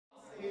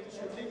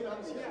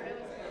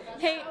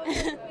Hey.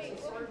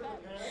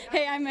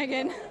 Hey, I'm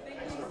Megan.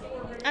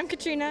 I'm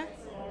Katrina.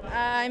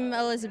 I'm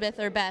Elizabeth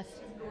or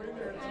Beth.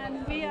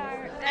 And we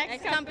are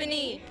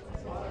XCompany.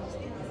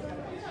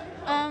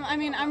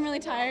 I'm really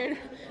tired,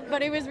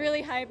 but it was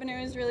really hype and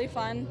it was really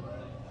fun.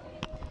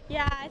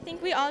 Yeah, I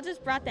think we all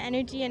just brought the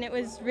energy and it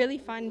was really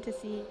fun to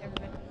see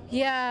everybody.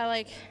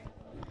 Yeah,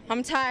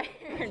 I'm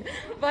tired,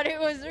 but it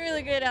was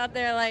really good out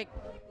there.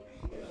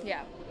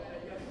 Yeah.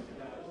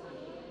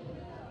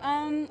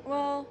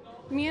 Well,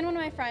 me and one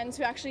of my friends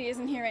who actually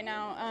isn't here right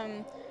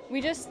now,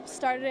 we just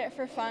started it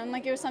for fun.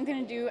 It was something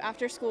to do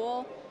after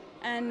school,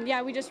 and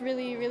yeah, we just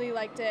really, really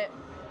liked it.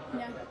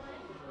 Yeah.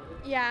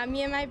 Yeah,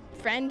 me and my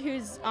friend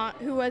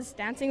who was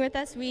dancing with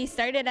us, we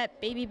started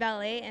at baby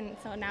ballet, and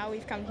so now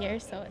we've come here,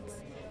 so it's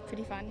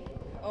pretty fun.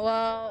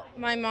 Well,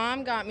 my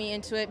mom got me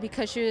into it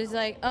because she was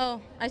like, "Oh,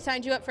 I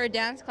signed you up for a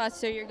dance class,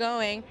 so you're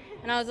going."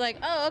 And I was like,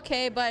 "Oh,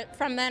 okay." But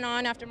from then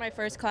on, after my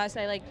first class,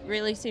 I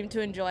really seemed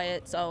to enjoy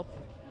it. So.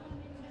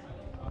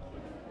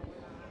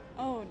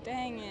 Oh,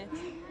 dang it.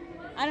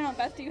 I don't know,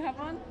 Beth, do you have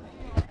one?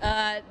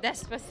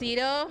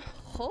 Despacito.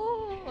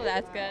 Oh,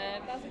 that's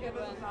good. That's a good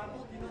one.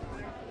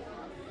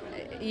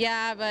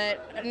 Yeah,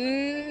 but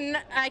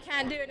I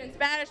can't do it in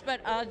Spanish, but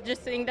I'll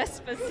just sing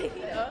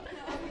Despacito.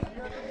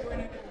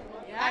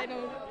 Yeah? I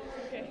don't.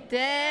 Okay.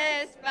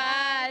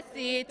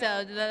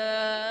 Despacito.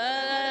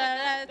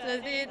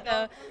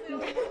 Despacito.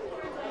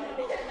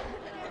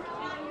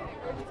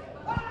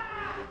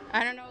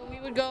 I don't know,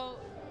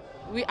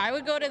 I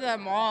would go to the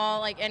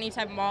mall, any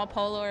type of mall,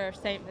 Polo or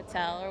St.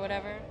 Vital or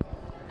whatever.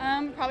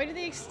 Probably to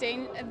the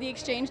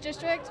exchange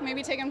district.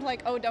 Maybe take them to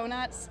O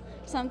Donuts,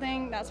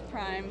 something. That's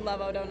prime.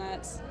 Love O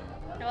Donuts.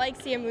 I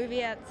see a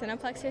movie at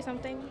Cineplex or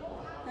something.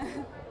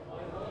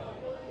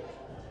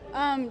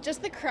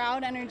 Just the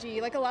crowd energy.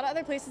 A lot of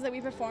other places that we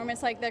perform,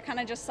 it's they're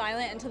kind of just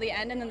silent until the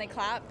end and then they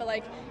clap.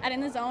 But at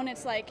In the Zone,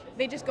 it's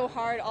they just go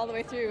hard all the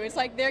way through. It's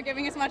they're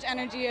giving as much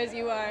energy as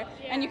you are,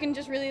 and you can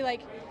just really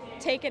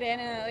take it in,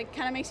 and it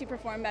kind of makes you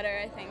perform better,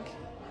 I think.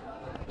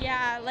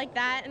 Yeah, like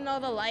that and all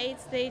the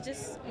lights, they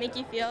just make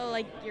you feel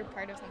like you're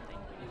part of something.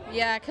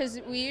 Yeah, because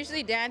we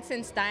usually dance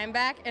in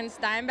Steinbach, and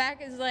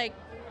Steinbach is the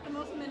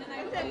most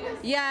Mennonite place.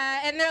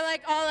 Yeah, and they're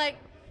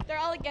they're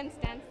all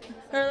against dancing.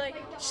 They're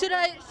should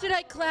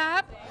I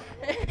clap?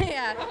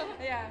 Yeah.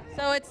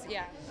 So it's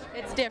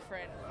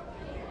different.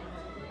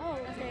 Oh,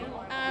 okay.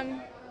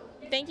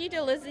 Thank you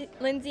to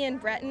Lindsay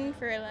and Breton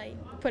for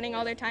putting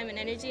all their time and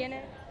energy in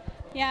it.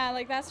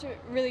 Yeah, that's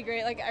really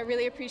great. I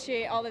really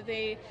appreciate all that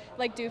they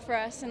do for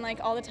us and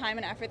all the time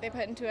and effort they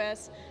put into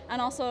us.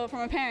 And also for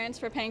my parents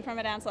for paying for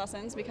my dance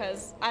lessons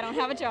because I don't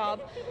have a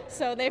job,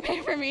 so they pay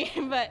for me.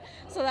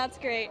 So that's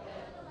great.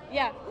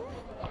 Yeah.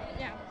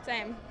 Yeah,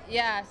 same.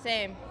 Yeah,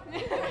 same.